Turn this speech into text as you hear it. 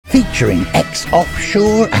featuring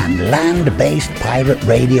ex-offshore and land-based pirate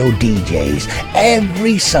radio DJs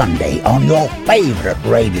every Sunday on your favourite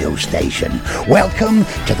radio station. Welcome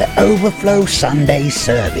to the Overflow Sunday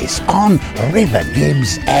service on River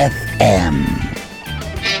Gibbs FM.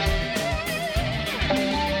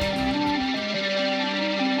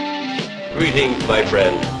 Greetings, my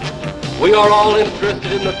friend. We are all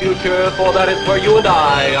interested in the future, for that is where you and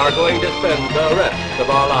I are going to spend the rest of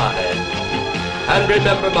our lives. And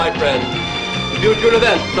remember, my friend, future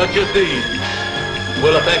events such as these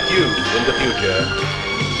will affect you in the future.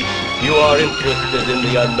 You are interested in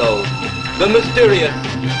the unknown, the mysterious,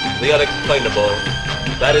 the unexplainable.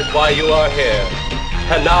 That is why you are here.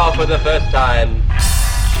 And now, for the first time,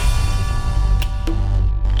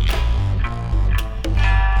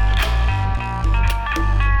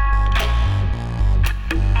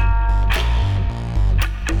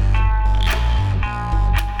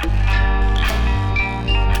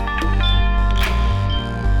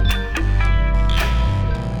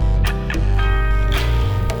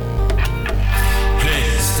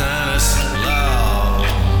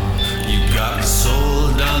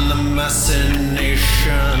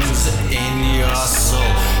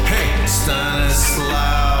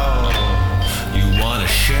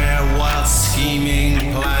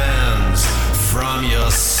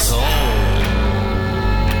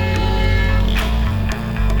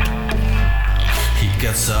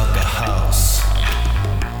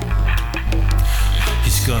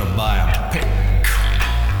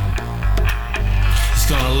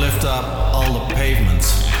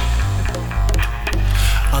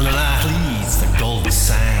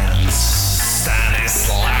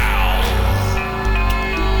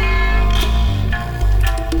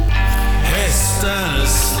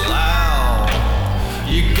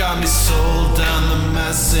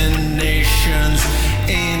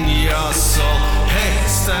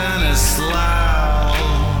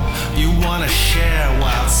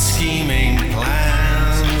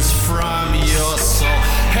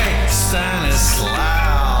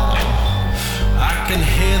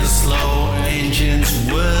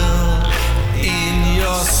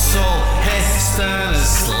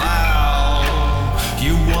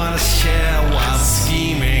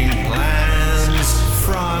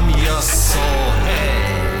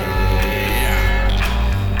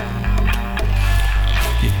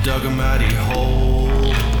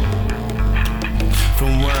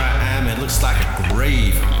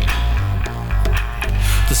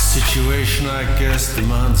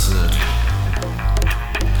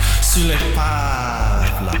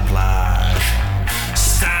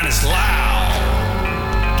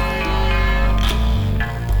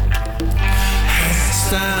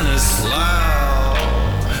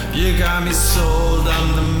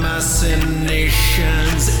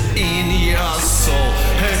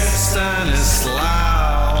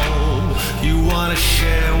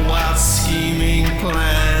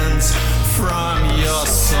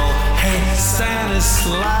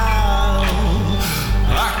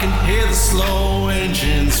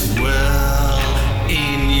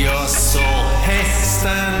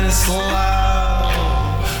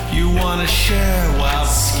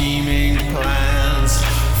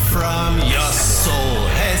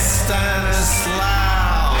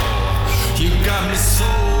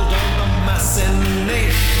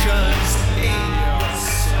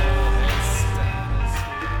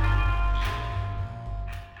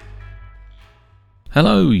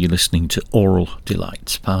 Hello, you're listening to Aural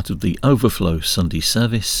Delights, part of the Overflow Sunday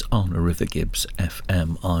service on River Gibbs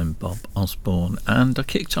FM. I'm Bob Osborne, and I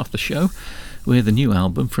kicked off the show with a new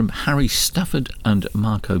album from Harry Stafford and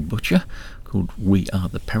Marco Butcher called We Are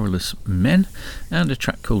the Perilous Men, and a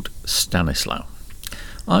track called Stanislaw.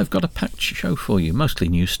 I've got a packed show for you, mostly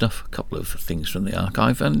new stuff, a couple of things from the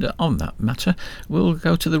archive, and on that matter, we'll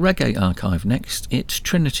go to the reggae archive next. It's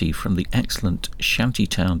Trinity from the excellent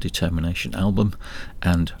Shantytown Determination album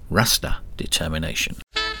and Rasta Determination.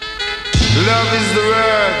 Love is the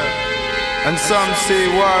word, and some say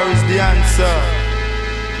war is the answer.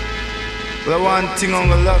 The one thing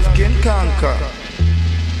only love can conquer.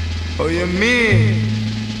 Oh, you mean?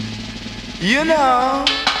 You know.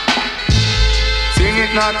 Sing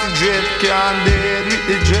it not to dread, can't dead with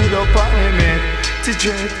the dread upon him head. To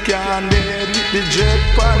dread, can't dead with the dread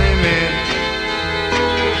upon him head.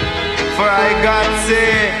 For I God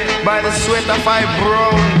say, by the sweat of my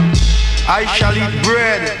brow, I shall eat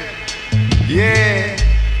bread. Yeah.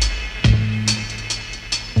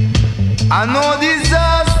 I know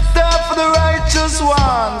disaster for the righteous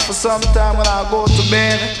one. For some time when I go to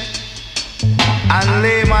bed and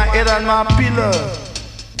lay my head on my pillow,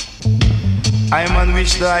 I man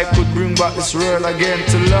wish that I could bring back this world again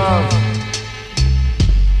to love.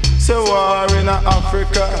 Say war in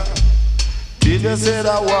Africa, till you say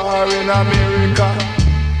that war in America,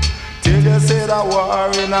 till you say that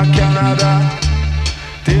war in Canada,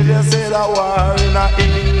 till you say that war in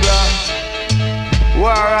England.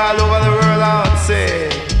 War all over the world, I would say.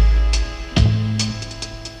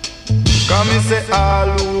 Come and say all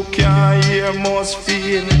who can hear must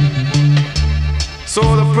feel. So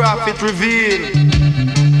the prophet revealed.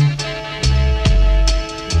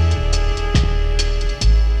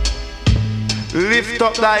 Lift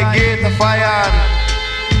up thy gate of iron.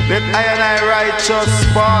 Let I and I righteous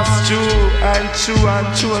pass through and through and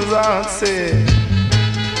through, as I say.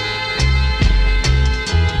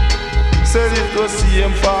 Said it was the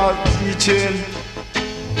same false teaching.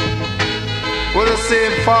 Was the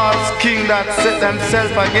same false king that set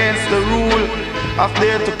themselves against the rule of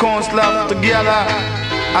they to counsel together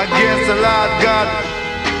against the Lord God.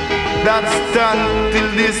 That stand till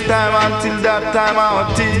this time, until that time I will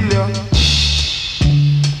tell you.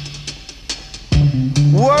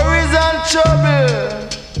 Worries and trouble.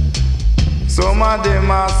 Some of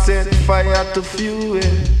them are set fire to fuel.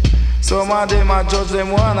 Some of them are judge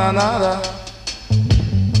them one another.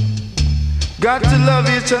 Got to love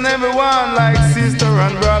each and every one like sister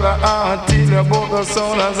and brother. I'll tell you about the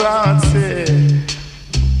soul as I say.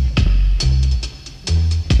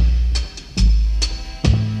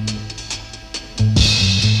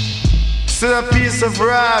 See a piece of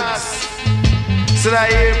rags. See I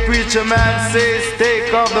hear preacher man says,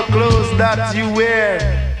 take off the clothes that you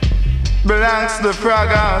wear. Belongs to the frog,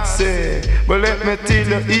 I'd say. But let me tell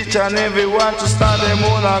you, each and every one to stand them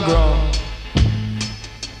on the ground.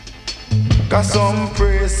 Cause some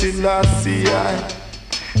praise Selassie,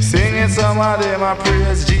 singing some of them I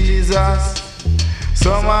praise Jesus.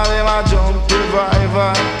 Some of them I jump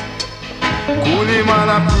revival. Coolie man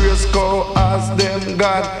I praise cow as them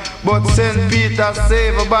God. But St. Peter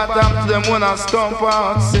save a bottom to them when I stomp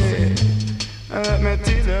out say. And let me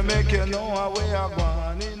tell you, make you know how we are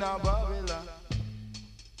going in a Babylon.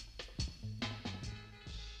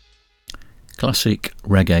 Classic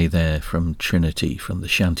reggae there from Trinity from the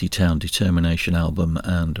Shantytown Determination album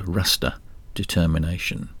and Rasta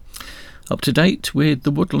Determination. Up to date with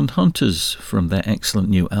the Woodland Hunters from their excellent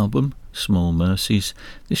new album Small Mercies.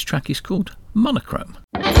 This track is called Monochrome.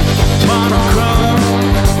 Monochrome,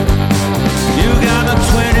 you got a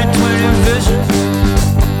 20/20 vision,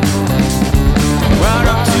 right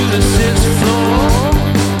up to the 6th floor.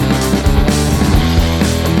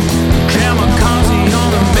 Kamikaze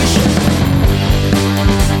on a mission.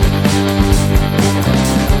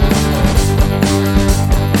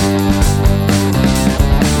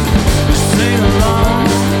 Sing along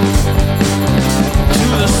to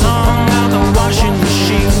the song of the washing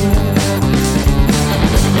machine,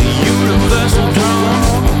 the universal drum.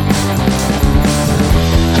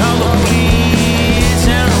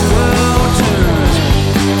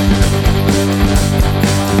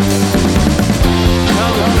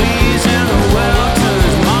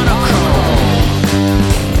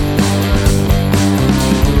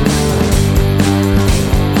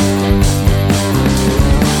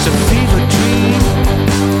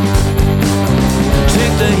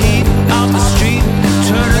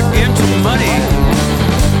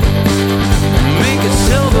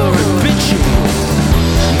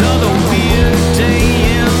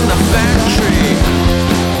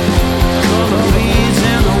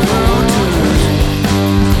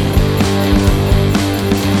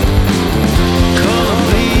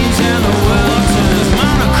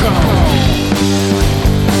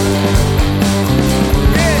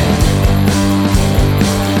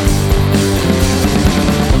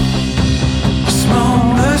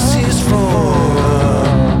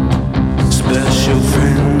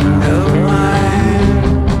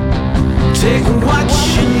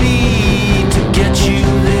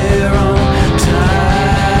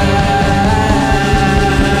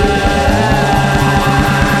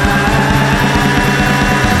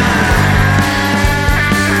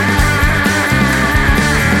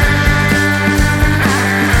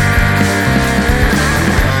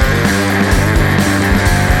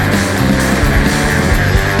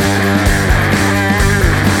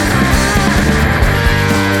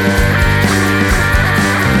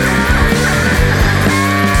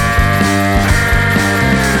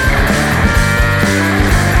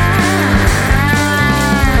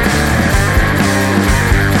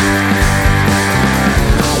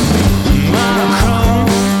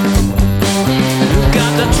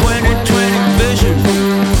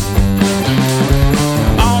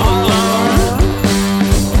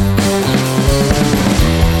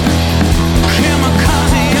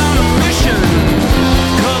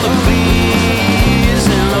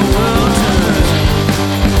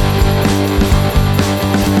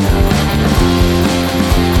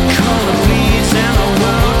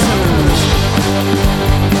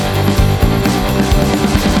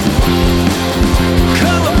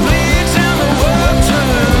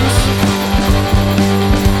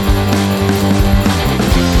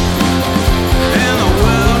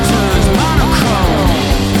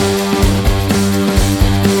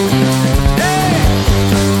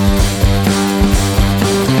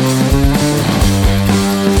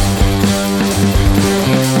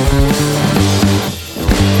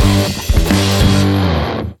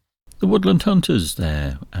 Woodland Hunters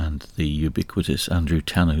there, and the ubiquitous Andrew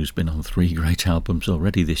Tanner, who's been on 3 great albums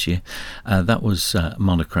already this year. That was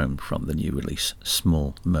Monochrome from the new release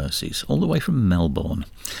Small Mercies, all the way from Melbourne.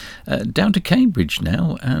 Down to Cambridge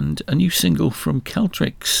now, and a new single from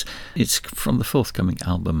Keltrix. It's from the forthcoming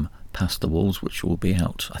album Past the Walls, which will be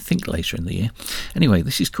out, I think, later in the year. Anyway,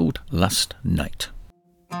 this is called Last Night.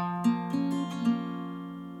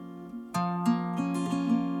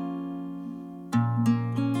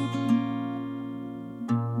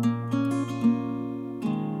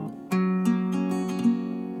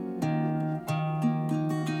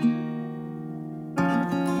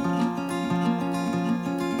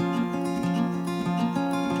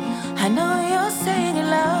 I know you're saying it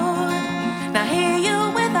loud, now hear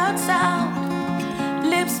you without sound.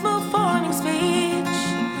 Lips move, forming speech.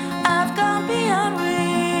 I've gone beyond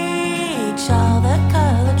reach. All the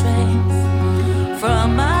color drains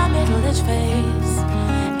from my middle-aged face.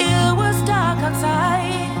 It was dark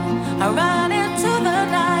outside, I ran into the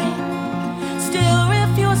night, still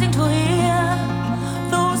refusing to hear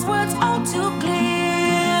those words all too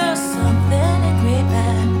clear. Something in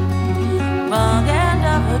creeping, wrong end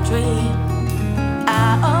of a dream.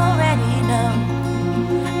 I already know,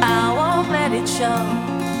 I won't let it show.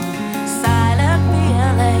 Silent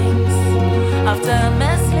feelings often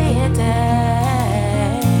misleading.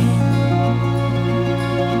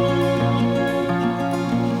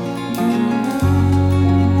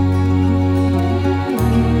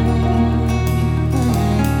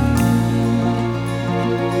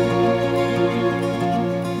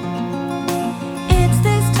 It's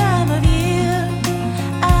this time of year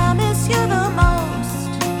I miss you the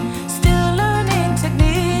most. Still learning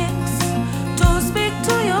techniques to speak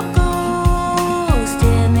to your ghost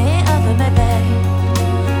in the other night, babe.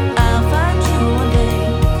 I'll find you one day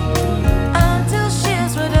until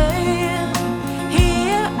she's ready.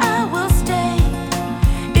 Here I will stay.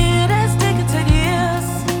 It has taken 10 years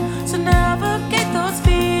to navigate those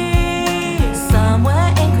fears. Somewhere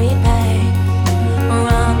in Green Bay,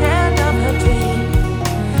 wrong end of a dream.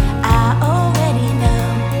 I already know,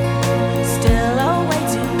 still a way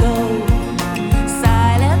to go.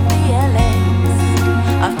 Silent feelings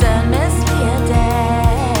often misleading.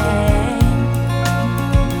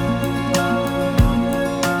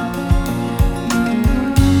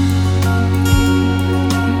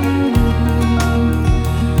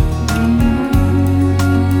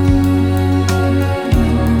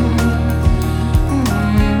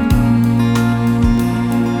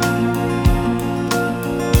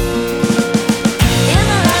 In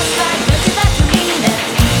the last night, looking back to meaning it.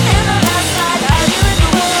 In the last night, are you in the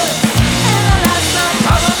woods? In the last night,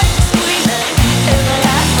 trouble makes you screaming. In the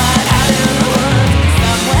last night, are you in the woods?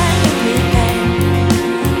 Somewhere in between,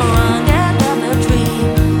 wrong end of the dream.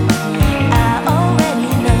 I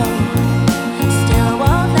already know, still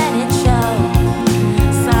won't let it show.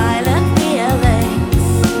 Silent feelings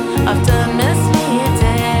often misleading.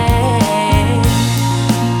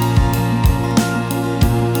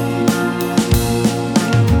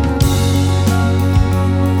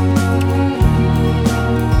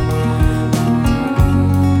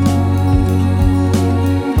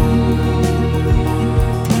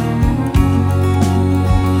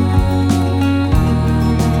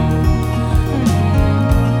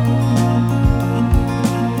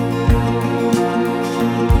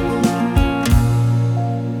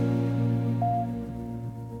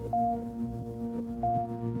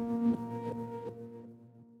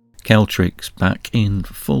 Keltrix back in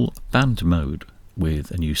full band mode with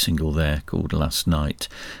a new single there called Last Night,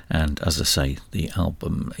 and as I say, the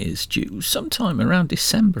album is due sometime around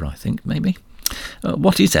December, I think, maybe.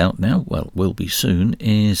 What is out now, well, will be soon,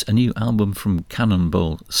 is a new album from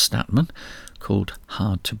Cannonball Statman called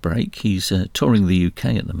Hard to Break. He's touring the UK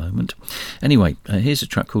at the moment. Anyway, here's a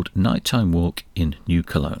track called Nighttime Walk in New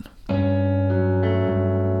Cologne.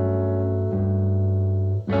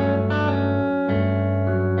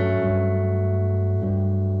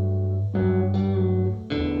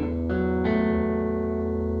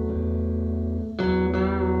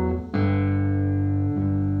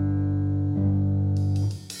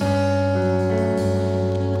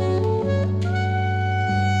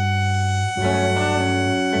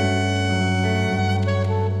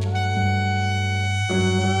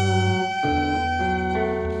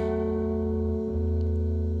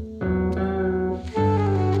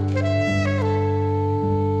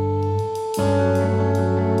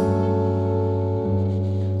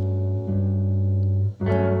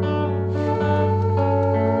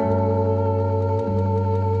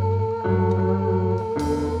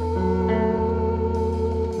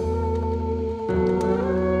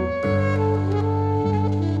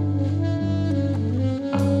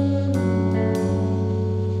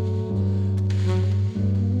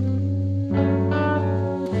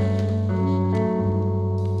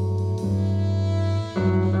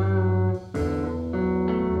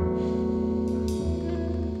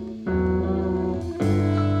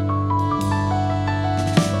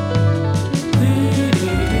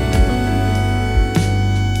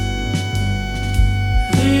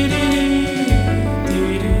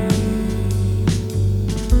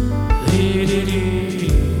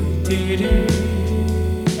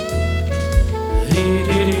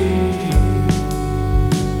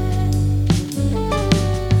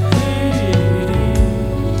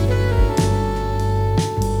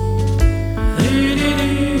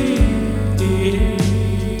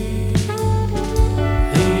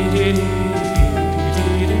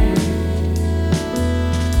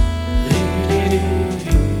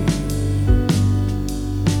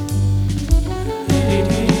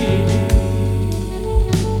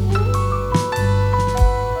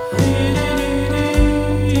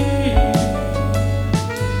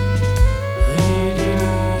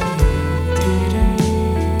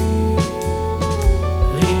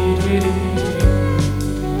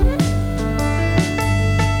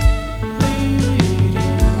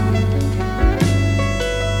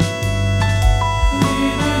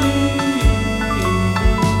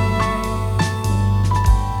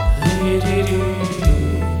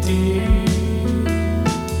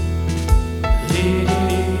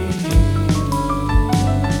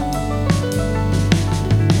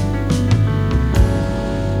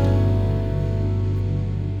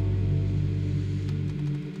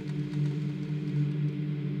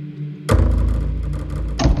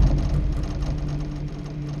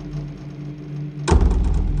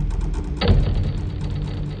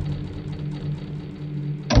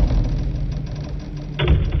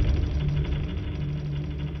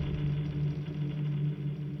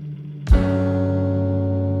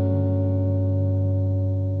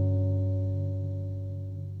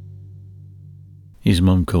 His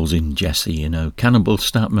mum calls him Jesse, you know. Cannonball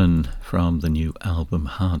Statman from the new album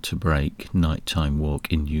Hard to Break, Nighttime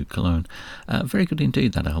Walk in New Cologne. Very good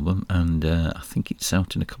indeed, that album, and I think it's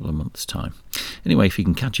out in a couple of months' time. Anyway, if you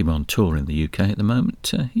can catch him on tour in the UK at the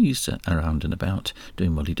moment, he's around and about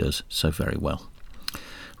doing what he does so very well.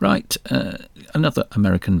 Right, another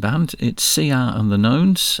American band. It's CR and the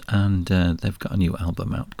Knowns, and they've got a new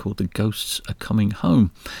album out called The Ghosts Are Coming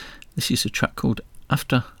Home. This is a track called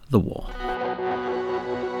After the War.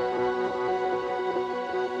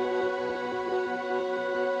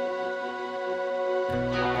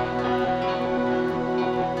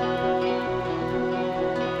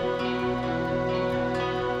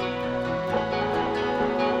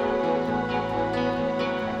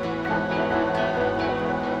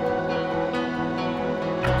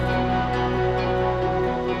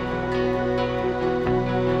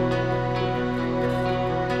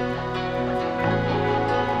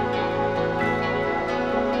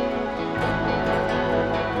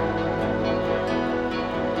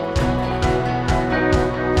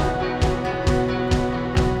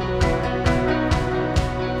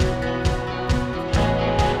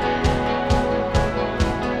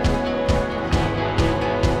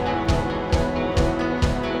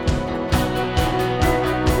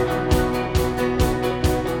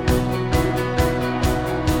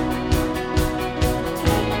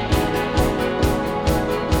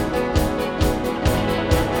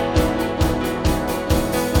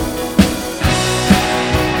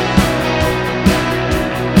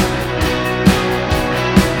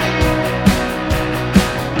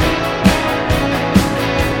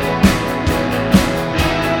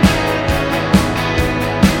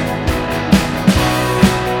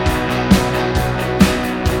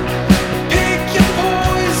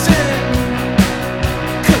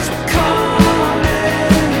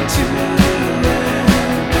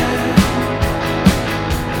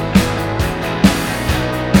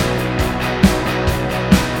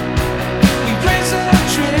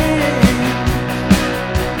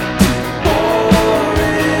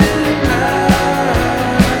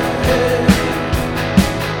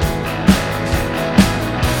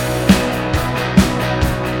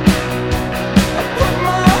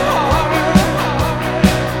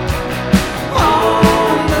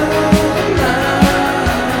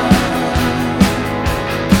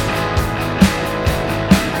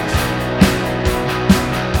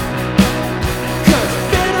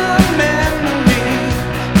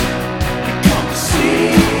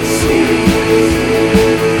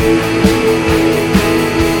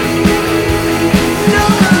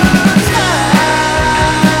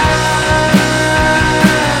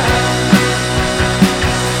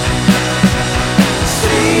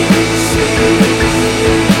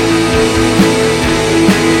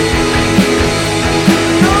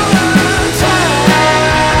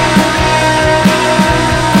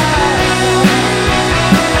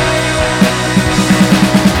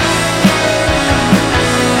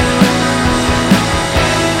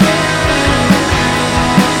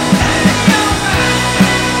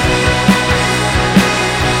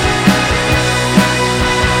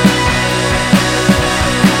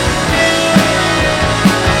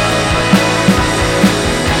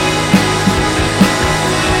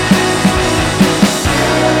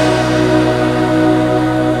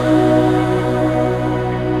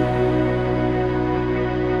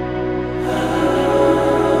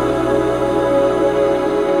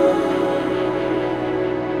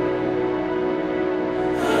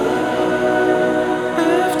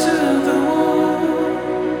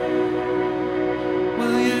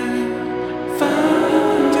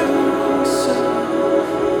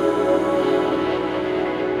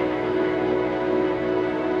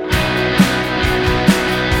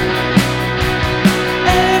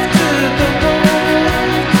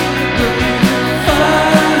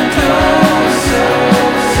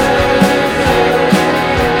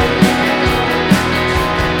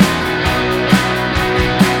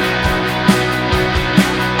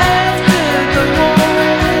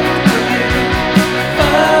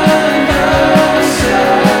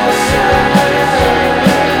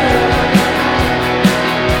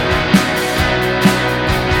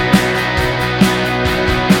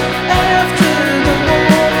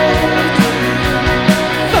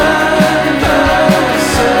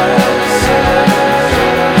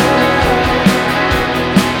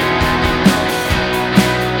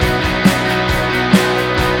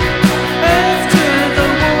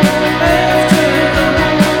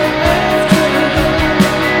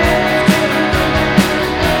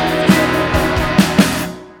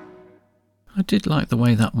 did like the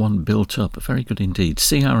way that one built up. Very good indeed.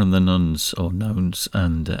 C.R. and the Nuns, or Nones,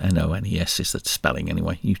 and N-O-N-E-S is the spelling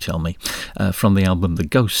anyway, you tell me. From the album The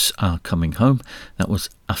Ghosts Are Coming Home. That was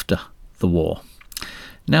After the War.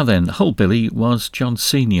 Now then, Hullbilly was John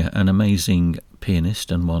Sr., an amazing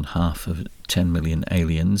pianist and one half of 10 Million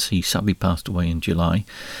Aliens. He sadly passed away in July,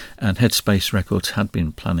 and Headspace Records had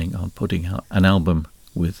been planning on putting out an album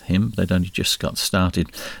with him. They'd only just got started,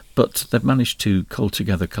 but they've managed to cull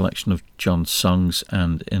together a collection of John's songs,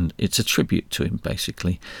 and it's a tribute to him,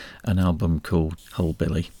 basically, an album called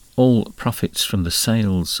Hullbilly. All profits from the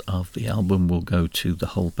sales of the album will go to the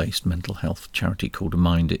Hull-based mental health charity called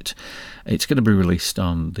Mind It. It's going to be released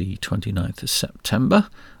on the 29th of September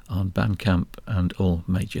on Bandcamp and all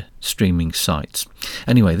major streaming sites.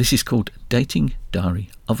 Anyway, this is called Dating Diary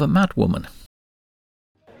of a Madwoman.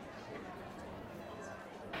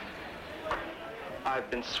 I've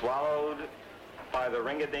been swallowed by the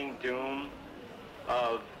ring-a-ding doom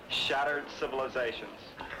of shattered civilizations.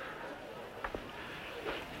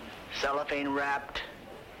 Cellophane wrapped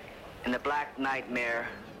in the black nightmare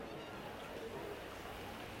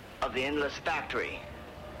of the endless factory.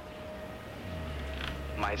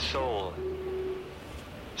 My soul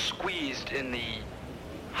squeezed in the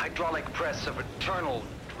hydraulic press of eternal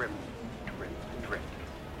drip, drip, drip.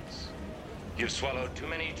 You've swallowed too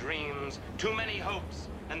many dreams, too many hopes,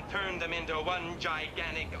 and turned them into one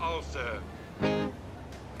gigantic ulcer.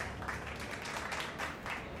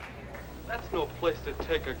 That's no place to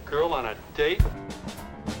take a girl on a date.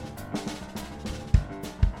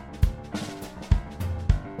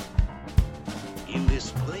 In the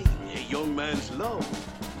spring, a young man's love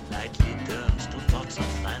lightly turns to thoughts of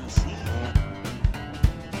fancy.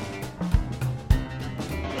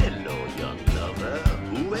 Hello, young lover,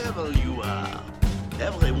 whoever you are.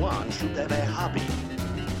 Everyone should have a hobby.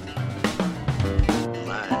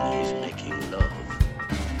 Mine is making love.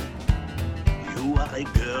 You are a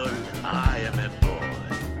girl, I am a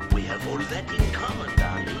boy. We have all that in common,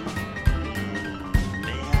 darling.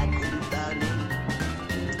 May I call you darling?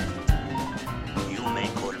 You may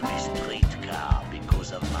call me streetcar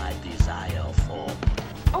because of my desire for...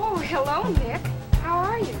 Oh, hello, Nick. How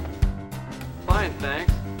are you? Fine,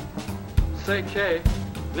 thanks. Say, Kay,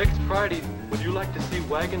 next Friday, would you like to see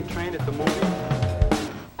Wagon Train at the movies?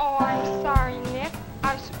 Oh, I'm sorry, Nick.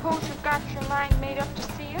 I suppose you've got your mind made up to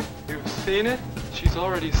see it? You've seen it? She's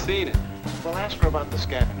already seen it. Well, ask her about the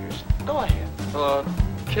scavengers. Go ahead.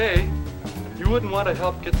 Kay, you wouldn't want to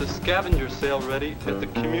help get the scavenger sale ready at the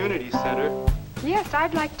community center? Yes,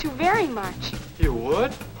 I'd like to very much. You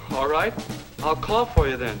would? All right. I'll call for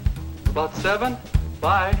you then. About 7?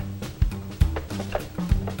 Bye.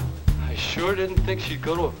 I sure didn't think she'd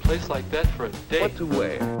go to a place like that for a date. What to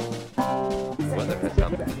wear? Weather has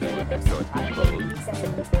something to do with his choice of clothes.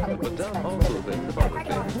 But Don also thinks of other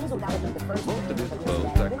things. Most of his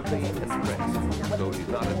clothes are clean and fresh, so he's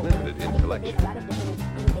not as limited in selection.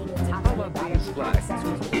 How about these slacks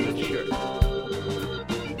with a shirt?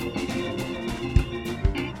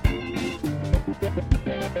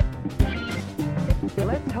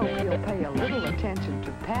 Let's hope he'll pay a little attention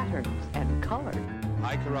to patterns and color.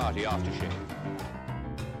 High karate aftershave.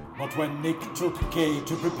 But when Nick took Kay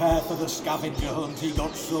to prepare for the scavenger hunt, he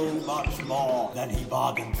got so much more than he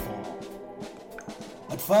bargained for.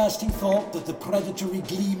 At first he thought that the predatory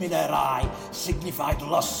gleam in her eye signified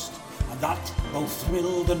lust, and that both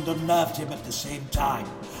thrilled and unnerved him at the same time.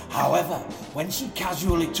 However, when she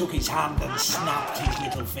casually took his hand and snapped his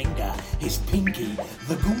little finger, his pinky,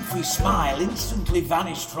 the goofy smile instantly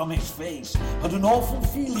vanished from his face, and an awful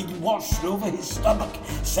feeling washed over his stomach,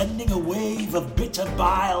 sending a wave of bitter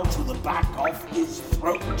bile to the back of his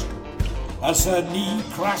throat. As her knee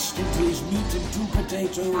crashed into his meat and 2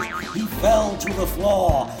 potatoes, he fell to the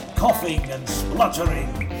floor, coughing and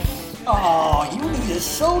spluttering. "Oh, you need a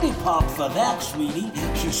soda pop for that, sweetie,"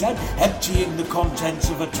 she said, emptying the contents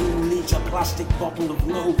of a 2-litre plastic bottle of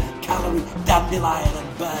low-calorie dandelion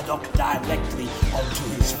and burdock directly onto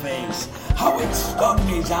his face. How it stung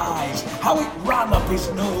his eyes, how it ran up his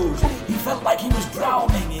nose. He felt like he was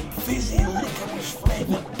drowning in fizzy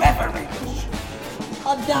licorice-flavoured beverage.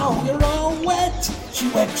 "And now you're all wet," she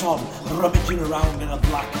went on, rummaging around in a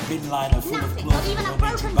black bin liner full of clothes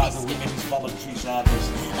donated by the Women's Voluntary Service.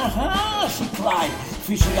 "Aha!" she cried,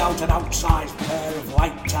 fishing out an outsized pair of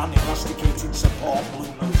light tan elasticated support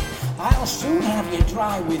bloomers. "I'll soon have you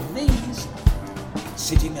dry with these."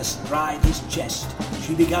 Sitting astride his chest,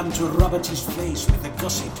 she began to rub at his face with a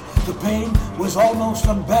gusset. The pain was almost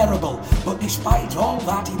unbearable, but despite all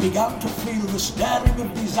that, he began to feel the stirring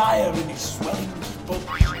of desire in his swelling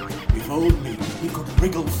sponge. If only he could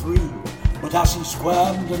wriggle free, but as he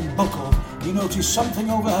squirmed and buckled, he noticed something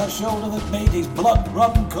over her shoulder that made his blood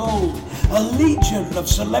run cold. A legion of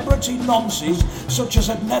celebrity nonces such as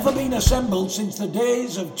had never been assembled since the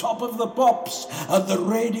days of Top of the Pops and the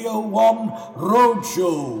Radio 1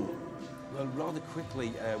 Roadshow. Well, rather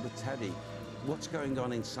quickly with Teddy, what's going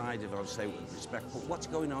on inside, if I would say with respect, but what's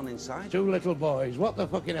going on inside? Two little boys, what the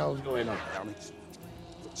fucking hell's going on?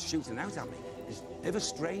 It's shooting out at me. If a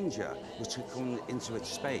stranger was to come into its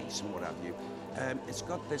space and what have you, it's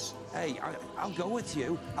got this, hey, I'll go with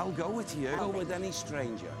you, I'll go with you. I'll go with any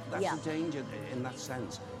stranger. That's a danger in that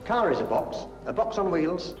sense. Car is a box on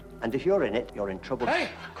wheels, and if you're in it, you're in trouble. Hey!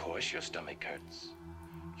 Of course your stomach hurts.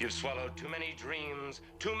 You've swallowed too many dreams,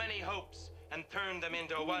 too many hopes, and turned them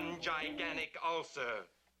into one gigantic ulcer.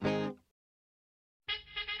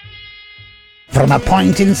 From a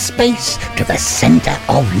point in space to the centre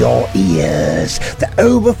of your ears, the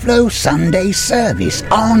Overflow Sunday service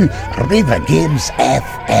on River Gibbs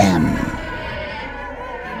FM.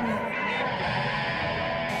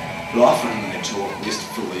 But often they talk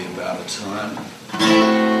wistfully about a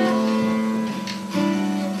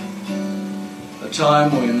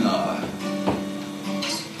time when,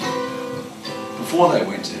 before they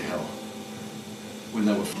went to hell, when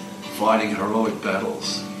they were fighting heroic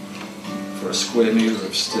battles for a square metre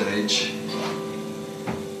of stage,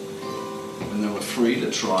 when they were free to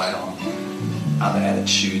try on other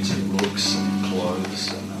attitudes and looks and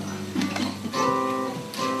clothes and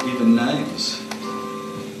even names.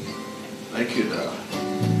 They could,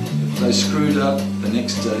 if they screwed up the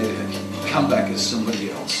next day, they'd come back as somebody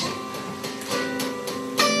else.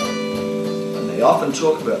 And they often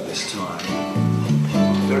talk about this time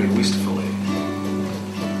very wistfully.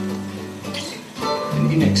 An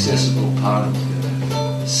inaccessible part of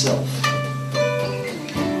the self.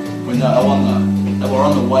 When they were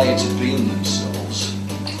on the way to being themselves,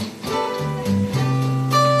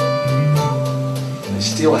 they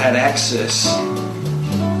still had access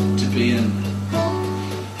to being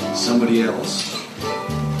somebody else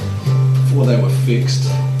before they were fixed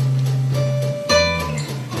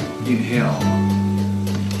in hell.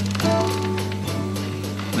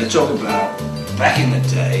 They talk about back in the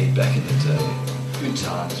day, good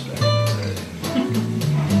times back in the day.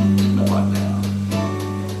 Not like now.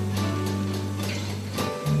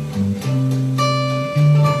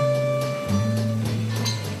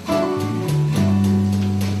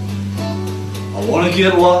 I want to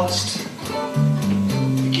get lost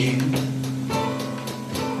again.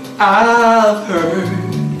 I've heard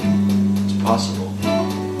it's possible,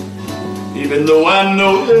 even though I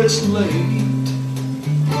know it's late.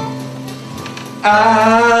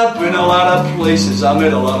 I've been a lot of places, I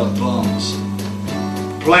met a lot of bums.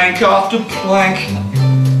 Plank after plank,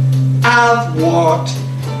 I've walked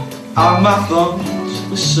on my thumbs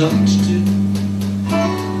with something to do.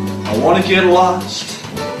 I want to get lost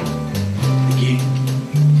again.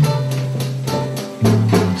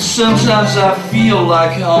 Sometimes I feel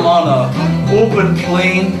like I'm on an open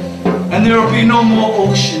plain, and there'll be no more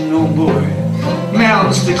ocean, no more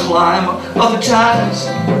mountains to climb. Other times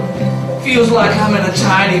feels like I'm in a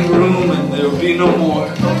tiny room and there'll be no more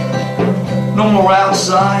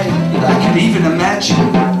outside that I can even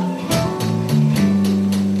imagine.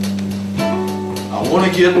 I want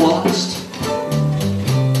to get lost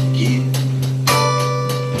again.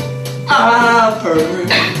 I've heard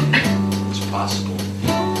it's possible,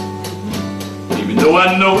 even though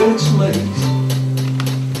I know it's late.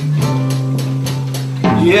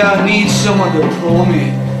 Yeah, I need someone to pull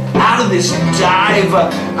me out of this dive.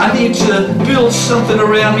 I need to build something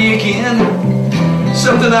around me again,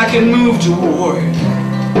 something I can move toward.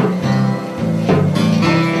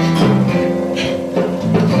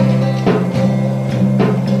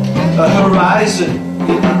 A horizon.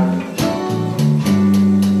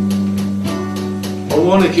 I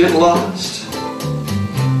want to get lost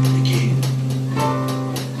again.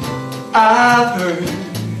 I've heard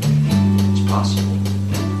it's possible,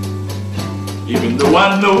 even though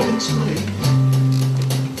I know it's late.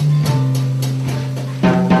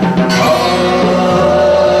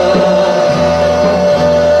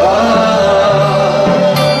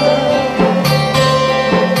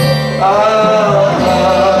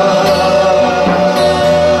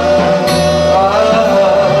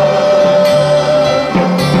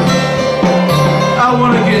 I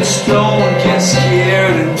want to get stoned, get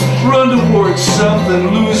scared, and run towards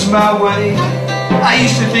something, lose my way. I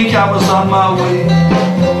used to think I was on my way.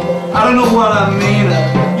 I don't know what I mean.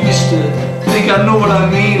 I used to think I know what I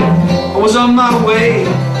mean. I was on my way.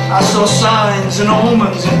 I saw signs and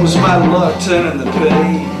omens. It was my luck turning the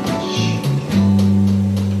page.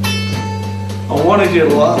 I want to get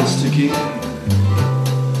lost again.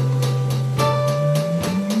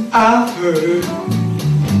 I've heard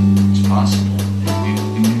it's possible,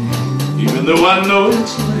 even though I know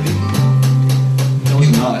it's late. That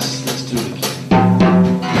was nice. Let's do it.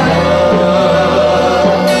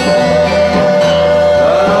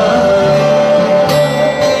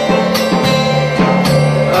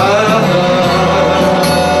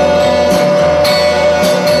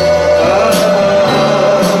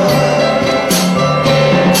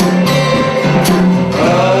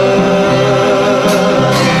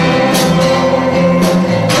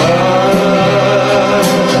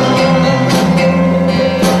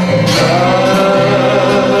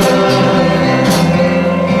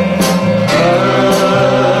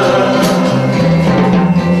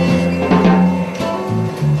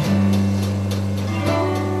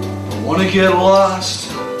 Get lost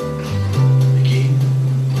again.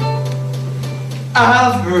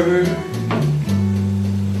 I've heard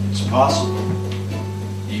it's possible,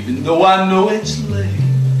 even though I know it's late.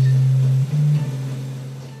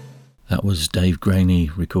 That was Dave Graney,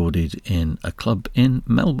 recorded in a club in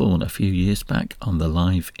Melbourne a few years back on the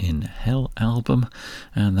Live in Hell album,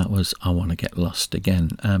 and that was I Want to Get Lost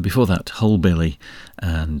Again. Before that, Hullbilly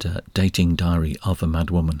and Dating Diary of a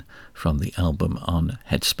Madwoman from the album on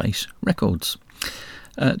Headspace Records.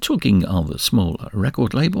 Talking of smaller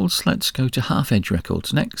record labels, let's go to Half Edge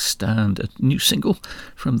Records next, and a new single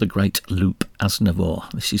from the great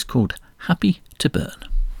Loop-aznavour. This is called Happy to Burn.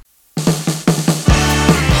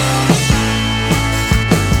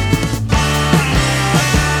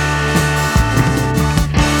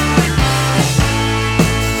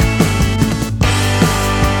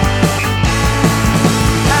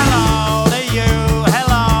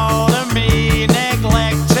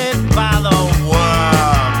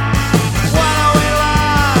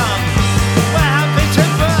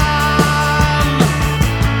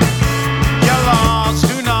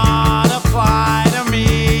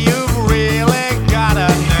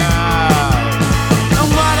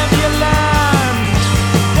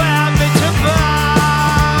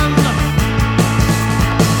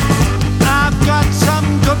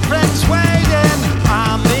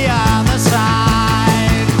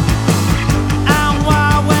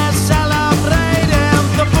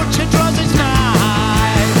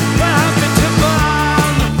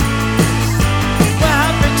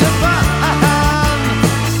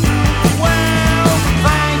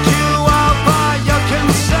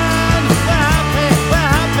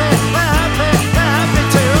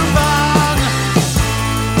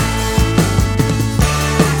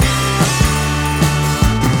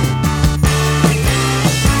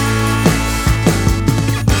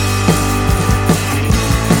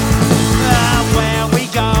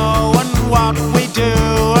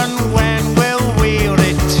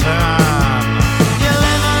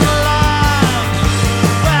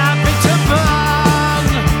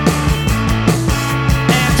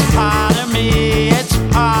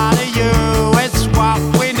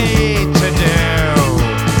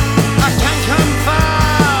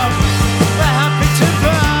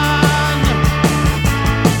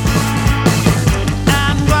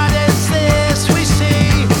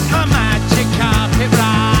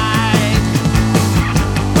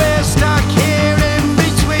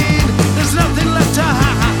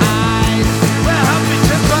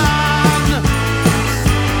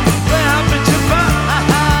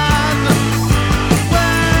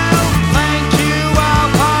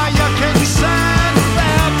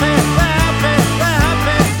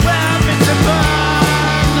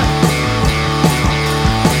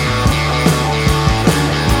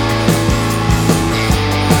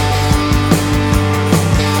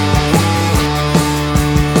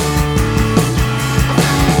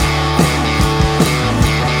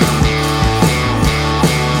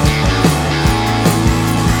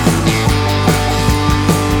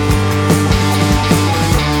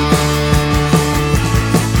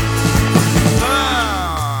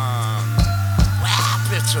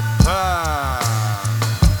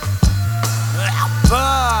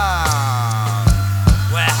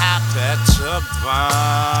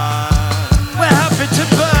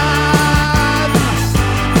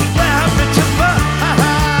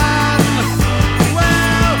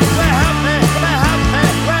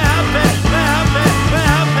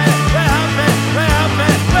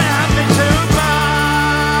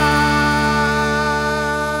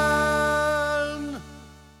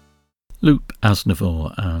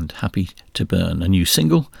 Loop-aznavour and Happy to Burn, a new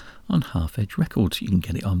single on Half Edge Records. You can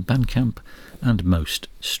get it on Bandcamp and most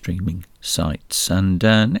streaming sites. And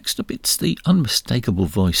next up, it's the unmistakable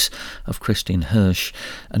voice of Kristin Hersch,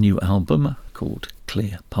 a new album called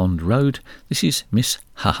Clear Pond Road. This is Miss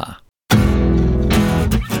Haha.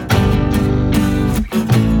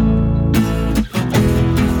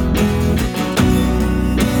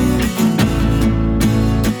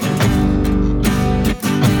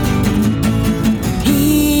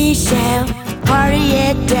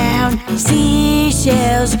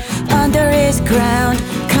 Seashells under his ground.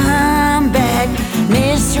 Come back,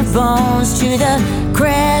 Mr. Bones, to the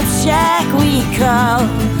crab shack we call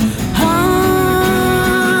home.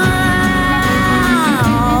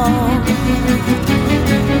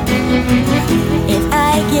 If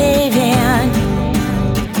I gave in,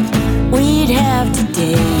 we'd have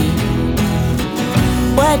today.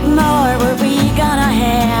 What more were we gonna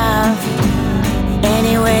have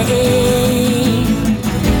anyway?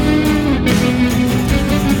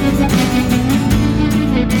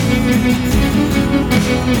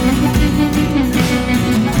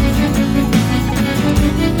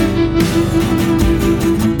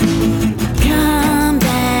 Come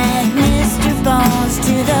back, Mr. Bones,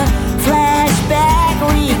 to the flashback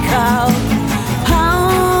we call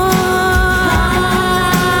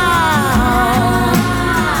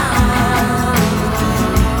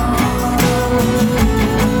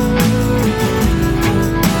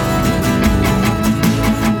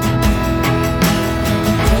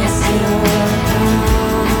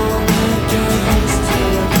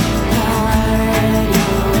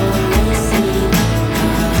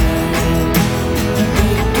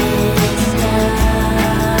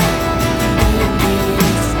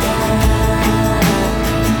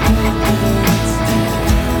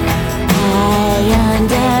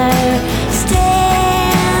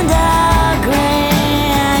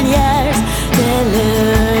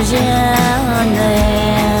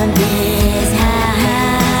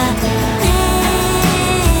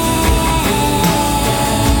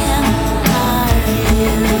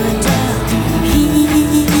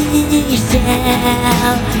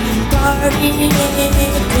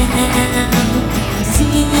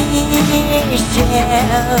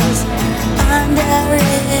seashells under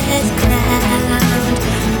his ground.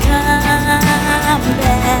 Come back,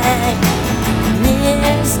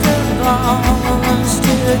 Mr. Bones,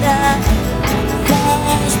 to the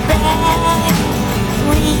flashback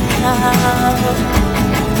we call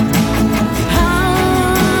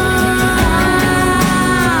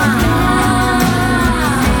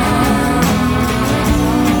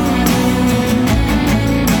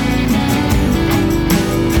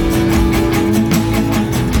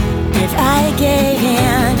gave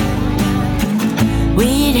in,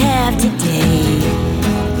 we'd have today.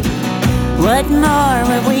 What more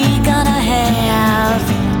were we gonna have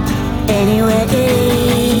anyway?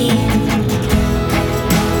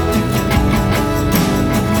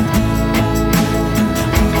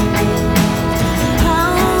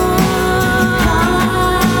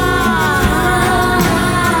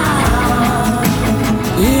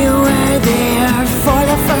 You were there for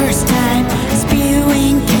the first time,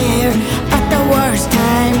 spewing care at the worst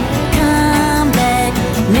time. Come back,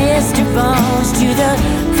 Mr. Bones, to the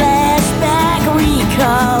flashback we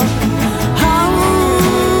call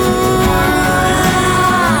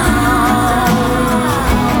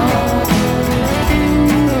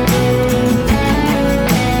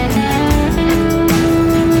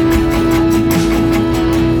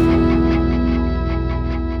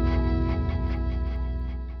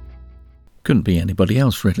Couldn't be anybody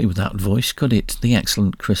else really with that voice, could it? The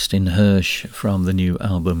excellent Kristin Hersch from the new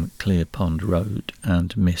album Clear Pond Road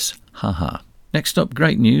and Miss Haha. Next up,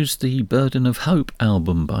 great news, the Burden of Hope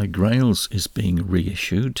album by Grails is being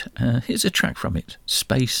reissued. Here's a track from it,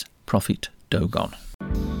 Space Prophet Dogon.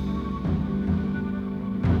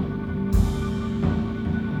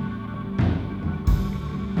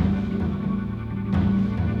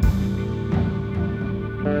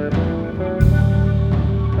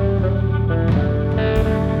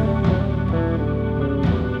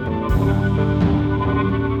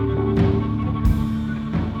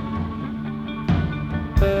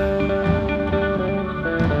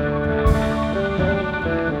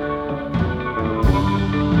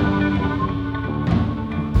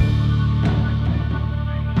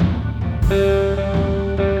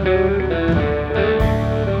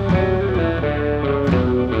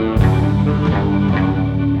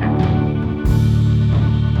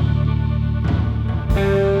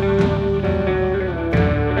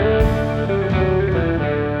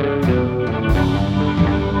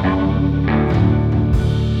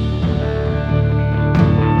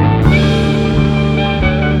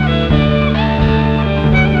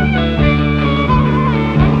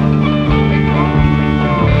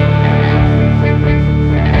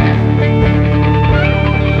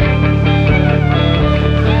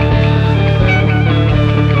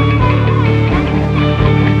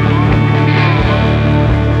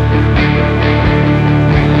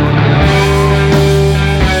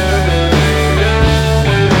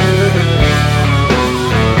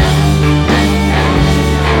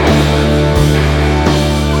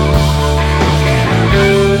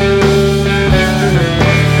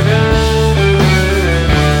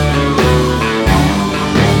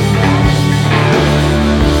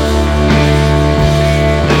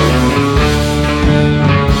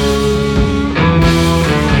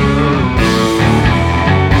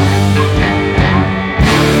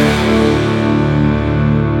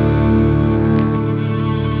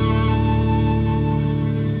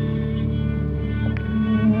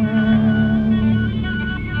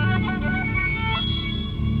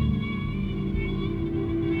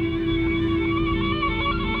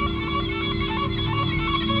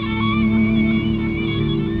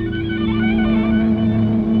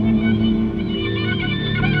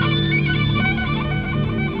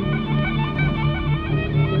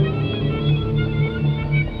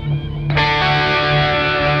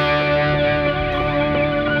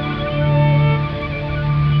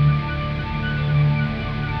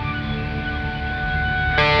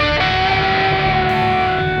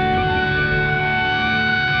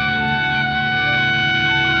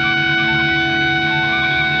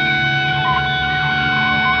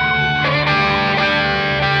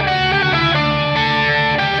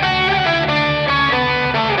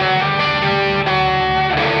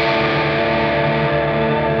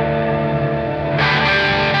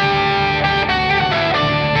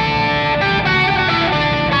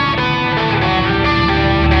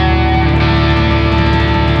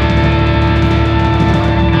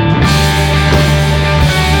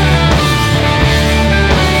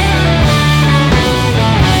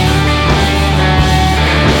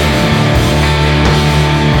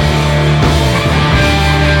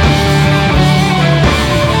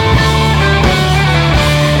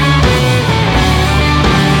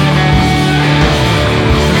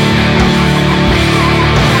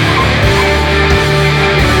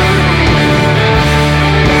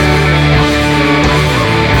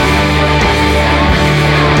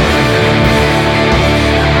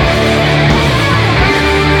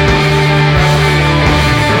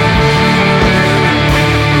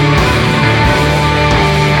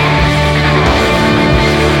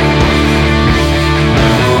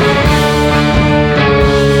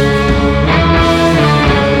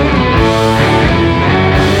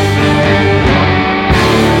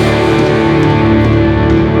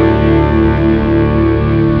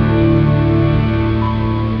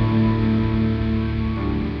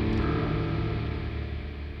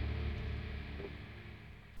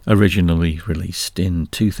 Originally released in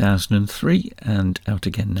 2003 and out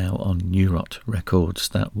again now on Neurot Records.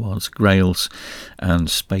 That was Grails and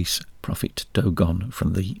Space Prophet Dogon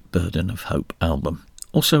from the Burden of Hope album.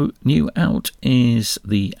 Also new out is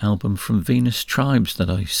the album from Venustribes that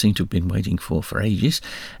I seem to have been waiting for ages.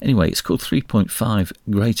 Anyway, it's called 3.5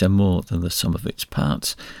 Greater More Than the Sum of Its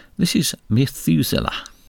Parts. This is Methuselah.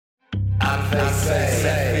 And they say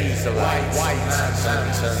Methuselah, white mountain,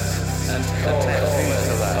 and call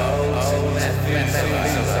Methuselah, oh Methuselah.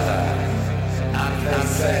 And they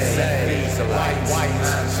say Methuselah, white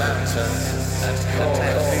mountain, and call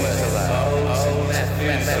Methuselah, oh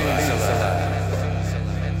Methuselah.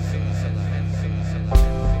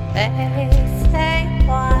 They say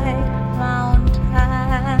white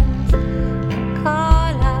mountains and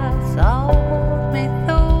call us old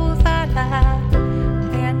Methuselah.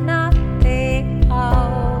 We're not the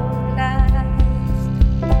oldest.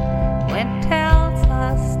 When tells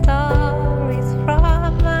us stories from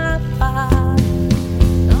afar,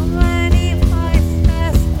 so many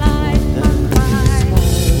voices like mine.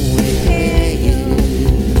 We hear you,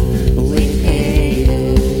 we hear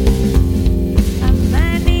you. And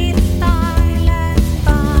many silent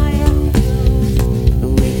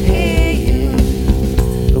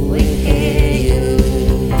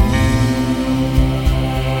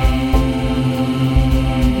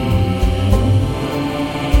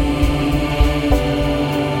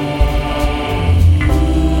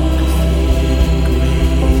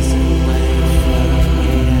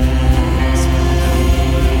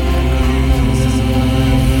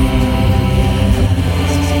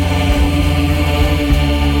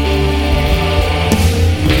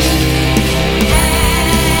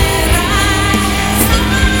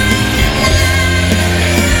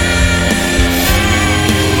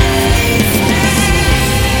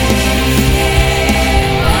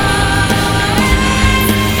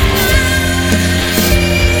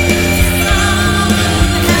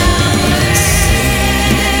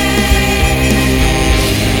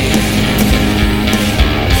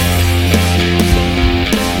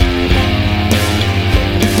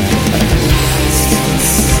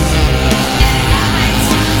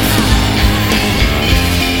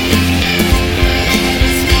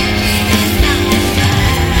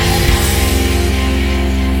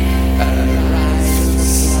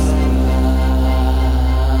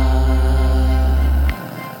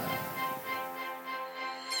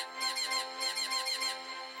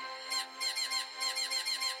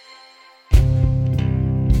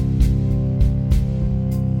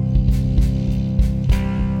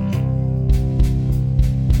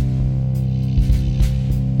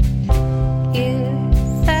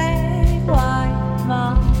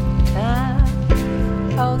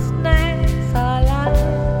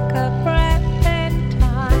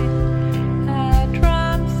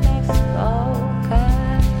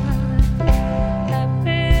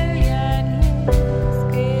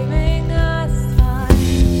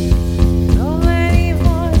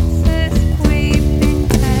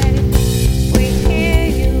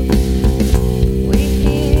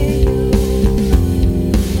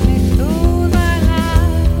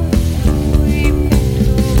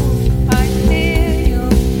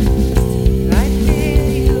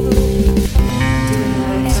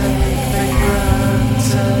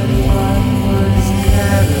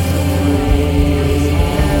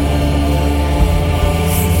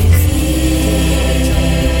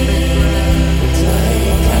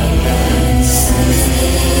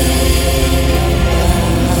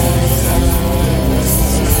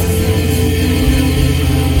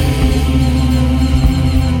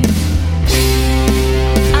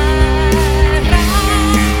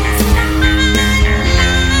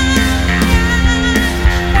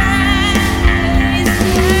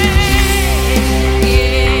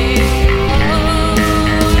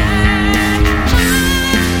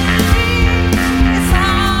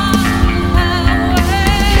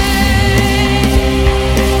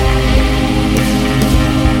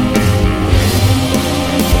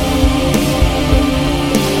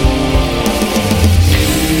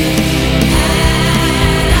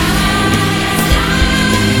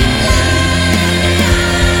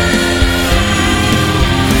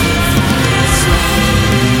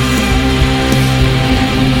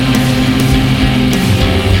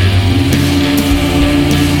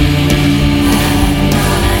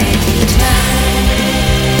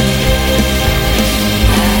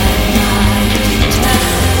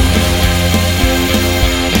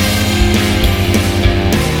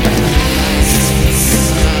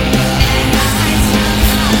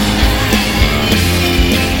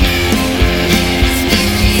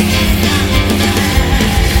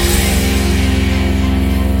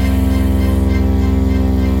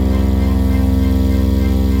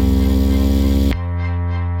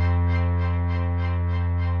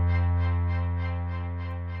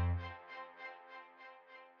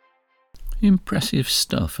Impressive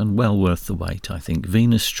stuff and well worth the wait, I think.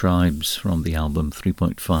 Venustribes from the album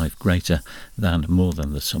 3.5, Greater Than, More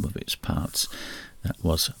Than the Sum of Its Parts. That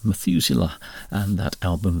was Methuselah, and that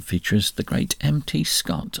album features the great M.T.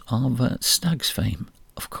 Scott of Stags fame,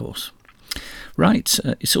 of course. Right,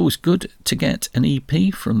 it's always good to get an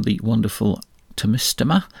EP from the wonderful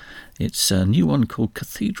Tomistoma. It's a new one called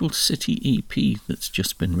Cathedral City EP that's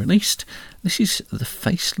just been released. This is The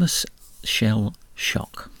Faceless Shell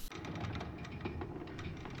Shock.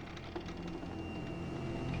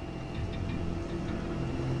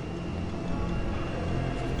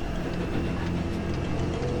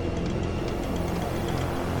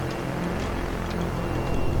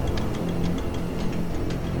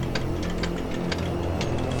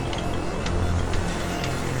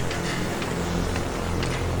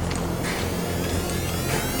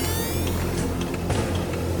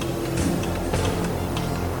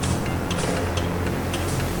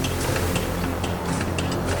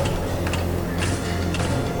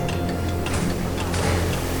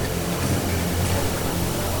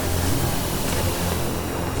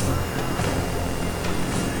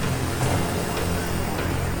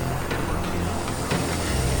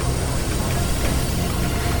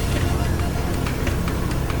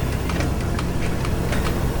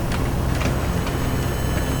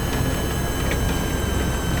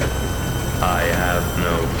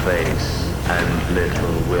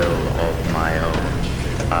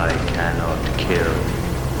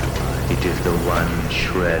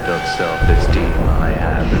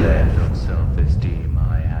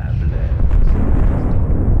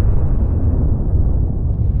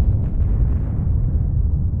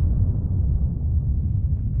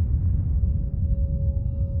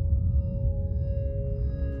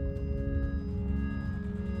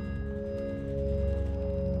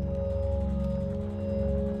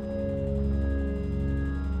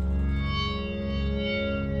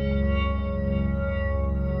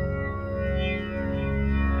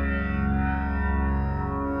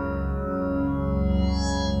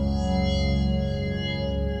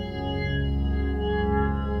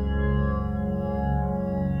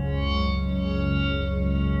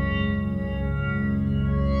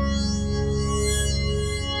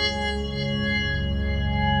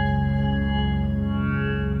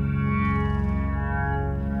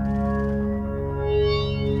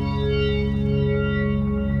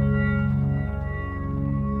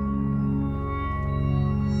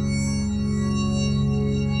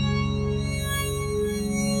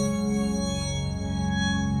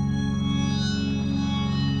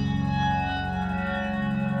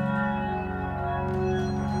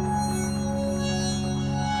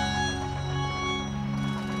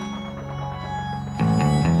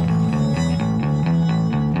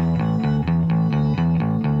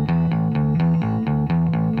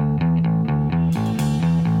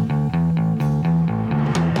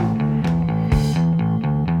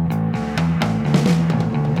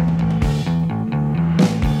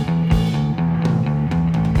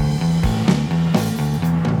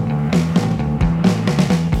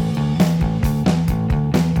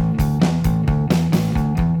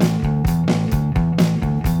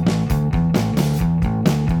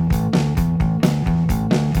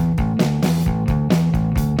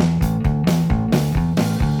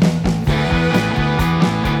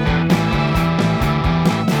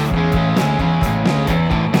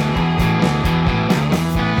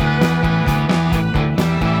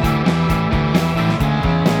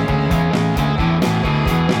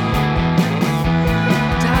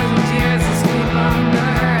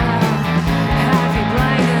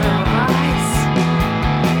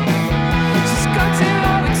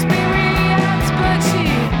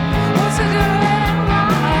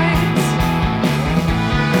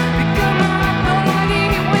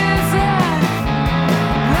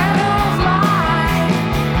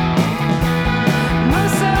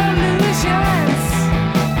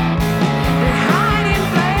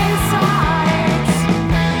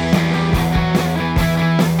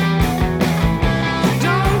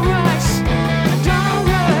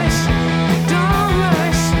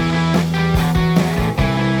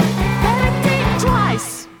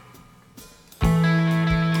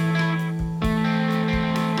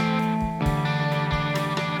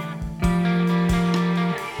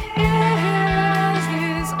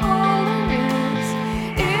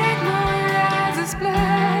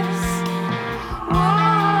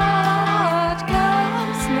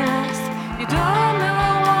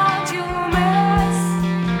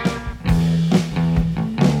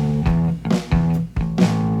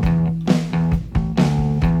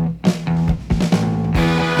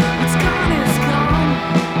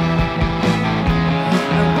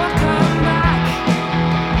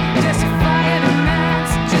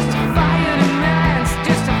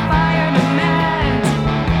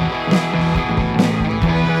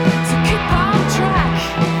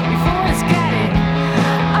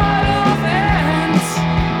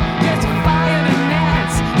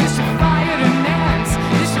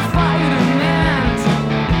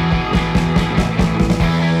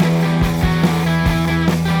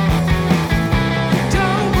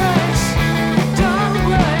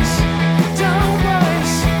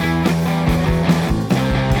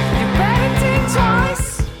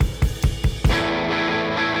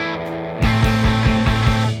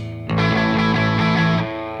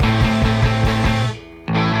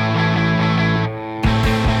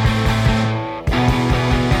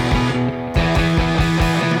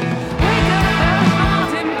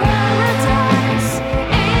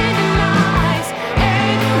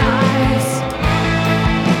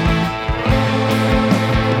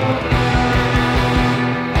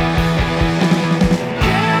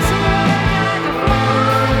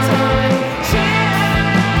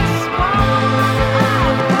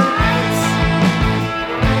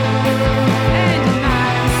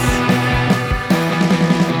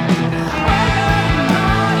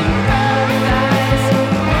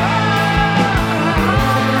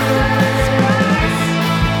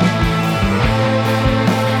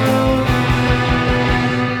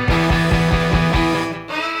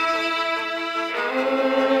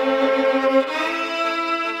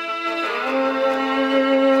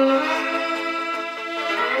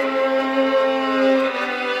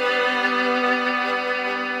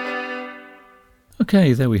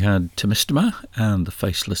 Okay, there we had Tomistoma and the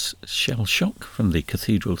Faceless Shell Shock from the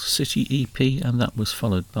Cathedral City EP, and that was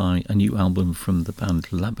followed by a new album from the band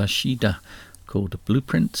Labasheeda called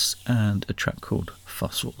Blueprints and a track called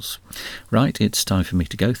Fossils. Right, it's time for me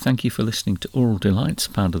to go. Thank you for listening to Aural Delights,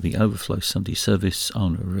 part of the Overflow Sunday service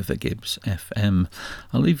on River Gibbs FM.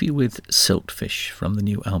 I'll leave you with Siltfish from the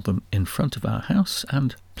new album In Front of Our House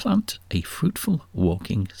and Plant a Fruitful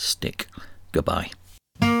Walking Stick. Goodbye.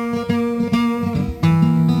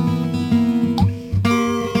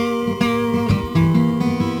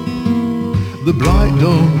 The bright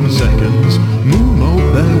dawn seconds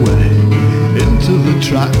moonlight their way into the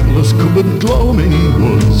trackless covered gloaming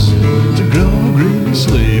woods, to grow green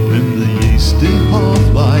sleep in the yeasty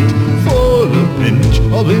half-light, for a pinch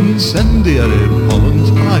of incendiary pollen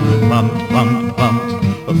high. Plant, plant,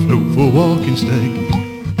 plant, a fruitful walking stick.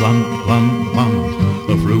 Plant, plant,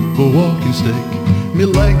 plant, a fruitful walking stick. Me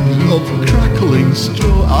legs of crackling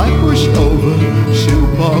straw I push over,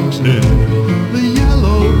 shoebox in the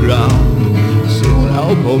yellow ground. Soon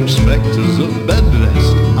elbowed spectres of bed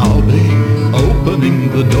rest, I'll be opening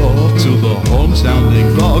the door to the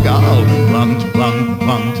horn-sounding frog. I'll plant, plant,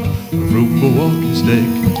 plant, a fruitful walking stick.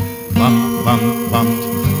 Plant, plant, plant,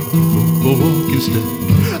 a fruitful walking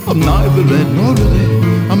stick. I'm neither red nor ruddy,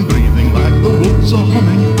 I'm breathing like the woods are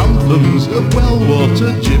humming anthems of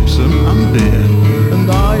well-watered gypsum and beer. And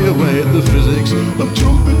I await the physics of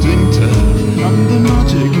trumpeting turf and the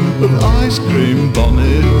magic of ice cream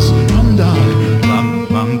bonnets. And I plant,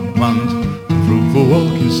 plant, plant, a fruitful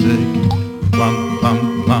walking stick. Plant,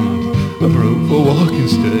 plant, plant, a fruitful walking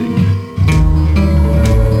stick.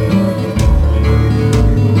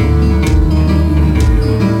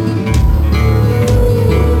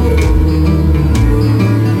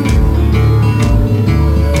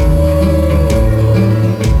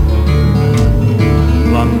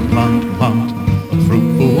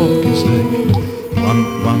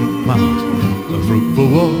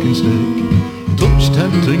 Walking stick, touch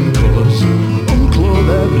tempting colours, unclaw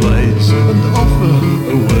their blades, and offer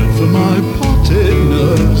a word for my potted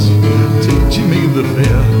nerves, teaching me the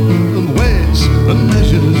fear of weights and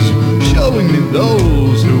measures, showing me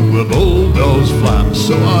those who were bulldozed flat.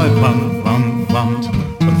 So I plant, plant, plant,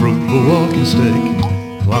 a fruitful walking stick.